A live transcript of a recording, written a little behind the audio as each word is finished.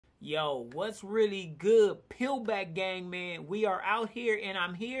Yo, what's really good, Peelback Gang, man? We are out here and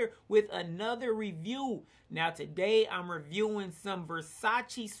I'm here with another review. Now today I'm reviewing some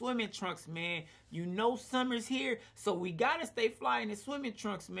Versace swimming trunks, man. You know summer's here, so we gotta stay fly in the swimming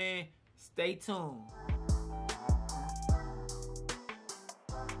trunks, man. Stay tuned.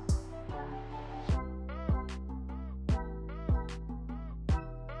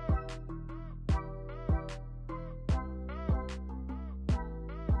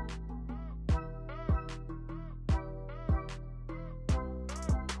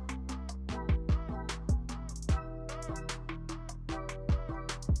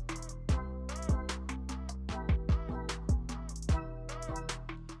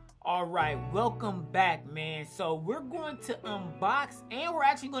 All right, welcome back, man. So we're going to unbox and we're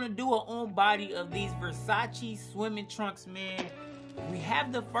actually going to do an on body of these Versace swimming trunks, man. We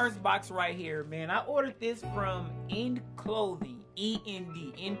have the first box right here, man. I ordered this from End Clothing,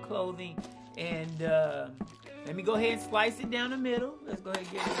 E-N-D, End Clothing. And let me go ahead and slice it down the middle. Let's go ahead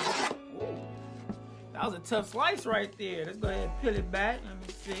and get it. Ooh, that was a tough slice right there. Let's go ahead and peel it back. Let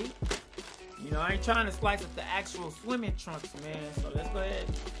me see. You know, I ain't trying to slice up the actual swimming trunks, man. So let's go ahead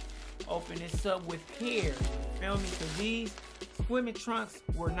and open this up with care. Feel me? Because these swimming trunks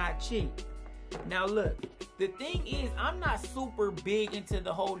were not cheap. Now look, the thing is, I'm not super big into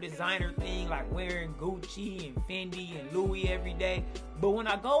the whole designer thing, like wearing Gucci and Fendi and Louis every day. But when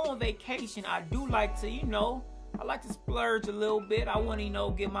I go on vacation, I do like to, you know, I like to splurge a little bit. I want to, you know,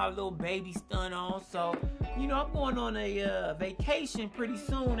 get my little baby stun on. So, you know, I'm going on a vacation pretty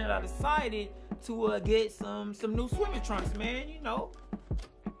soon, and I decided to get some new swimming trunks, man, you know.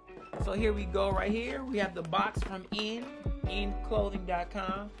 So here we go right here. We have the box from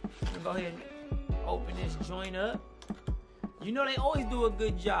endclothing.com. Go ahead and open this joint up. You know, they always do a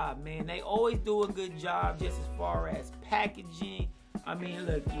good job, man. They always do a good job just as far as packaging. I mean,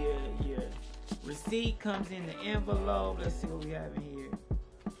 look, your receipt comes in the envelope. Let's see what we have in here.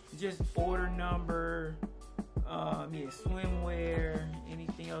 Just order number, yeah, swimwear,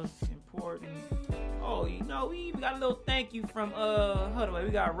 anything else important. Oh, you know, we even got a little thank you from, hold on,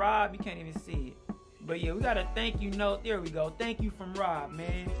 we got Rob. You can't even see it. But yeah, we got a thank you note. There we go. Thank you from Rob,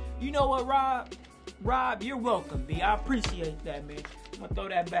 man. You know what, Rob? Rob, you're welcome, B. I appreciate that, man. I'm gonna throw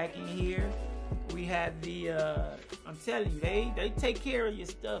that back in here. We have the, I'm telling you, they take care of your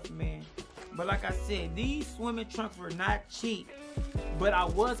stuff, man. But like I said, these swimming trunks were not cheap, but I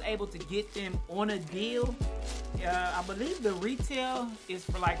was able to get them on a deal. I believe the retail is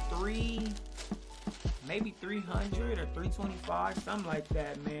for like maybe 300 or 325, something like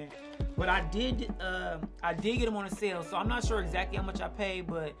that, man. But I did get them on a sale, so I'm not sure exactly how much I paid,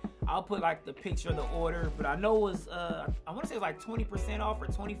 but I'll put like the picture of the order. But I know it was I want to say it was like 20% off or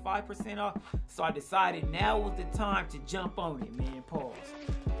 25% off, so I decided now was the time to jump on it, man. Pause.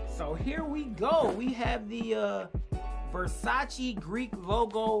 So here we go. We have the Versace Greek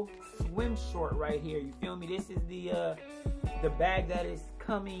logo swim short right here. You feel me? This is the bag that is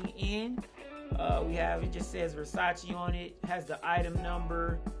coming in. We have, it just says Versace on it. Has the item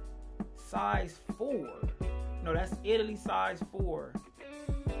number, size 4. No, that's Italy, size 4.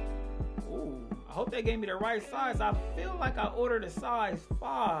 Ooh, I hope they gave me the right size. I feel like I ordered a size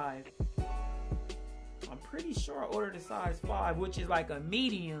 5. I'm pretty sure I ordered a size 5, which is like a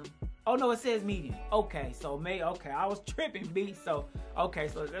medium. Oh no, it says medium. Okay, so okay, I was tripping, B. So okay,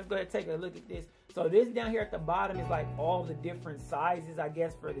 so let's go ahead and take a look at this. So this down here at the bottom is like all the different sizes, I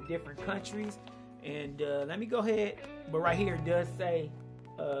guess, for the different countries. And let me go ahead, but right here it does say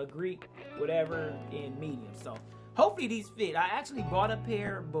Greek, whatever, in medium. So hopefully these fit. I actually bought a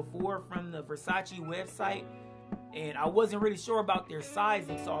pair before from the Versace website, and I wasn't really sure about their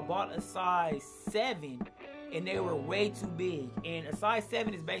sizing, so I bought a size 7, and they were way too big. And a size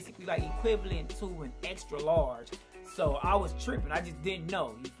 7 is basically like equivalent to an extra large. So I was tripping. I just didn't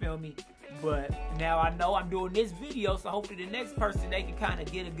know. You feel me? But now I know I'm doing this video, so hopefully the next person, they can kind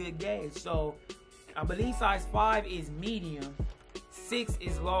of get a good gauge. So I believe size 5 is medium, 6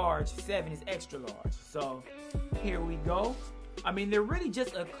 is large, 7 is extra large. So here we go. I mean, they're really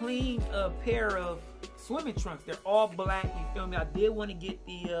just a clean pair of swimming trunks. They're all black. You feel me? I did want to get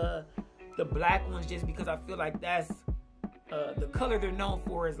the black ones just because I feel like that's the color they're known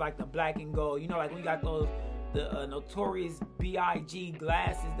for is like the black and gold. You know, like we got those the notorious B.I.G.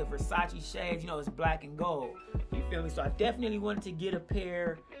 glasses, the Versace shades. You know, it's black and gold. You feel me? So I definitely wanted to get a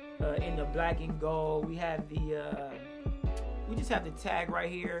pair in the black and gold. We have we just have the tag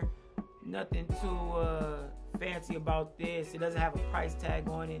right here. Nothing too fancy about this. It doesn't have a price tag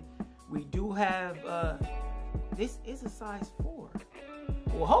on it. We do have this is a size 4.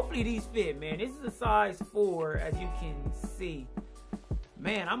 Well, hopefully these fit, man. This is a size 4, as you can see.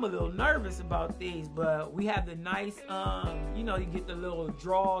 Man, I'm a little nervous about these, but we have the nice, you know, you get the little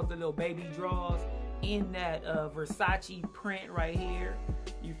draws, the little baby draws in that Versace print right here.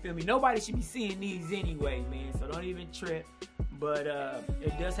 You feel me? Nobody should be seeing these anyway, man, so don't even trip. But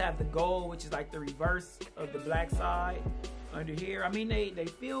it does have the gold, which is like the reverse of the black side under here. I mean, they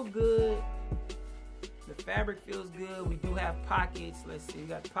feel good. The fabric feels good. We do have pockets. Let's see, we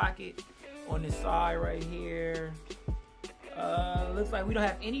got pocket on the side right here. Looks like we don't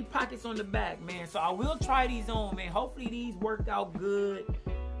have any pockets on the back, man. So I will try these on, man. Hopefully these work out good.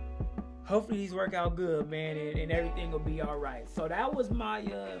 Hopefully these work out good, man, and everything will be all right. So that was my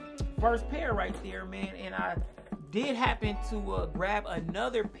first pair right there, man. And I did happen to grab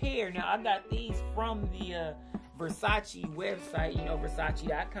another pair. Now, I got these from the Versace website, you know,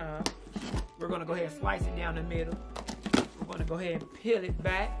 Versace.com. We're going to go ahead and slice it down the middle. We're going to go ahead and peel it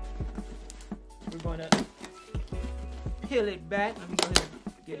back. We're going to peel it back. Let me go ahead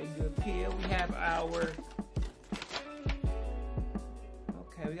and get a good peel. We have our,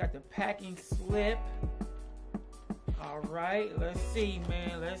 okay, we got the packing slip. All right, let's see,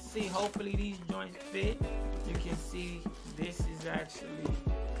 man. Let's see. Hopefully these joints fit. You can see this is actually,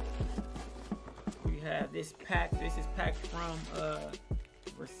 we have this pack. This is packed from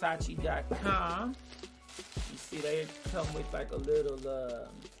Versace.com. You see they come with like a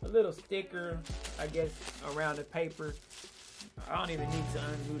little sticker, I guess, around the paper. I don't even need to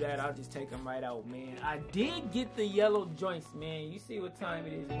undo that. I'll just take them right out, man. I did get the yellow joints, man. You see what time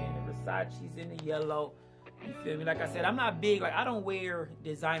it is, man. The Versace's in the yellow. You feel me? Like I said, I'm not big. Like, I don't wear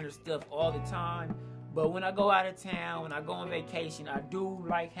designer stuff all the time. But when I go out of town, when I go on vacation, I do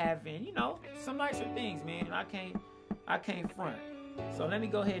like having, you know, some nicer things, man. And I can't front. So let me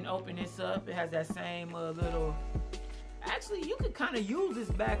go ahead and open this up. It has that same little... Actually, you could kind of use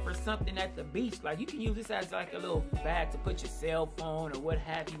this bag for something at the beach. Like, you can use this as like a little bag to put your cell phone or what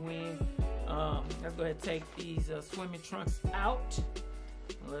have you in. Let's go ahead and take these swimming trunks out.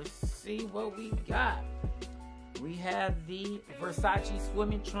 Let's see what we got. We have the Versace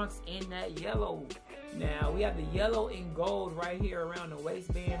swimming trunks in that yellow. Now, we have the yellow and gold right here around the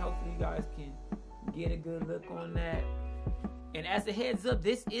waistband. Hopefully, you guys can get a good look on that. And as a heads up,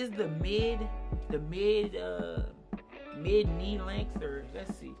 this is the mid knee length, or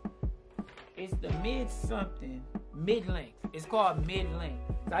let's see, it's the mid length. It's called mid length.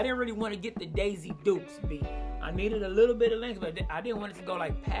 So I didn't really want to get the Daisy Dukes B. I needed a little bit of length, but I didn't want it to go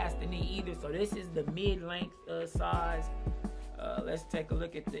like past the knee either. So this is the mid length size. Let's take a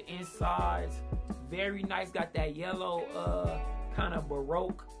look at the insides. Very nice. Got that yellow kind of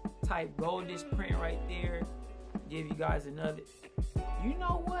Baroque type goldish print right there. Give you guys another. You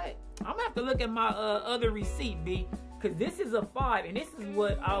know what? I'm gonna have to look at my other receipt, B, because this is a 5, and this is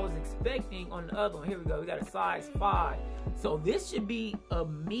what I was expecting on the other one. Here we go. We got a size 5, so this should be a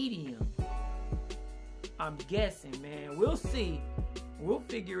medium. I'm guessing, man. We'll see. We'll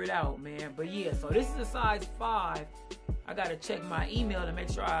figure it out, man. But yeah, so this is a size 5. I gotta check my email to make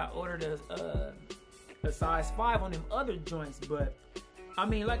sure I ordered a size 5 on them other joints, but. I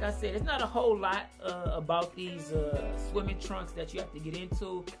mean, like I said, it's not a whole lot about these swimming trunks that you have to get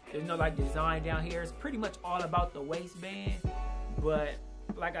into. There's no like design down here. It's pretty much all about the waistband. But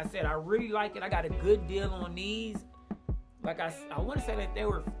like I said, I really like it. I got a good deal on these. Like I want to say that they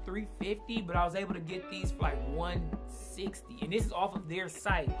were $350, but I was able to get these for like $160, and this is off of their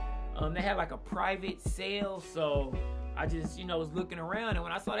site. They had like a private sale, so I just was looking around, and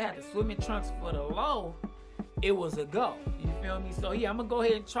when I saw they had the swimming trunks for the low, it was a go. You feel me? So yeah, I'm gonna go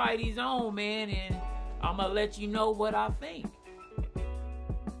ahead and try these on, man, and I'm gonna let you know what I think.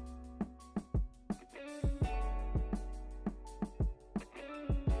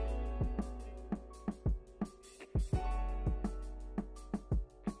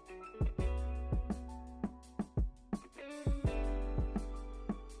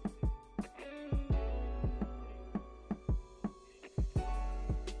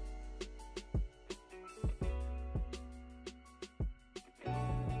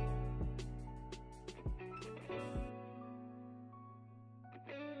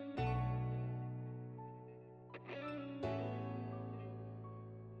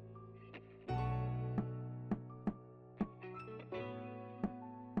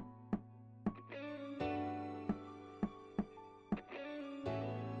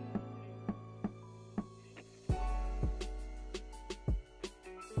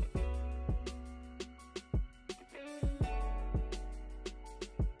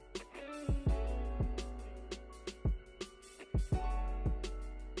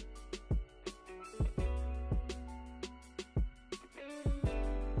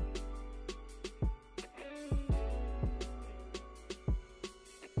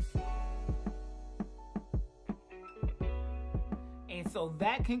 So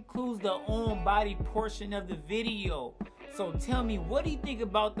that concludes the on body portion of the video. So tell me, what do you think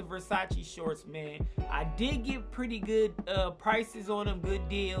about the Versace shorts, man? I did get pretty good prices on them, good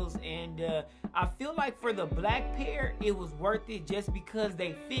deals, and I feel like for the black pair, it was worth it just because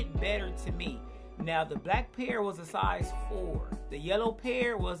they fit better to me. Now, the black pair was a size 4. The yellow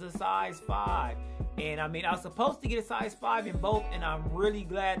pair was a size 5. And I mean, I was supposed to get a size 5 in both, and I'm really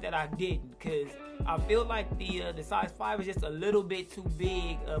glad that I didn't, because I feel like the size 5 is just a little bit too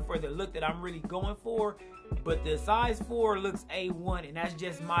big for the look that I'm really going for. But the size 4 looks A1, and that's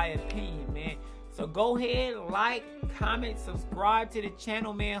just my opinion, man. So go ahead, like, comment, subscribe to the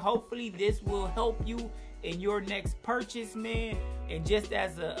channel, man. Hopefully this will help you in your next purchase, man. And just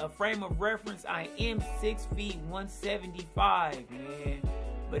as a frame of reference, I am 6 feet 175, man.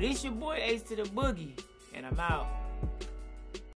 But it's your boy Ace to the Boogie, and I'm out.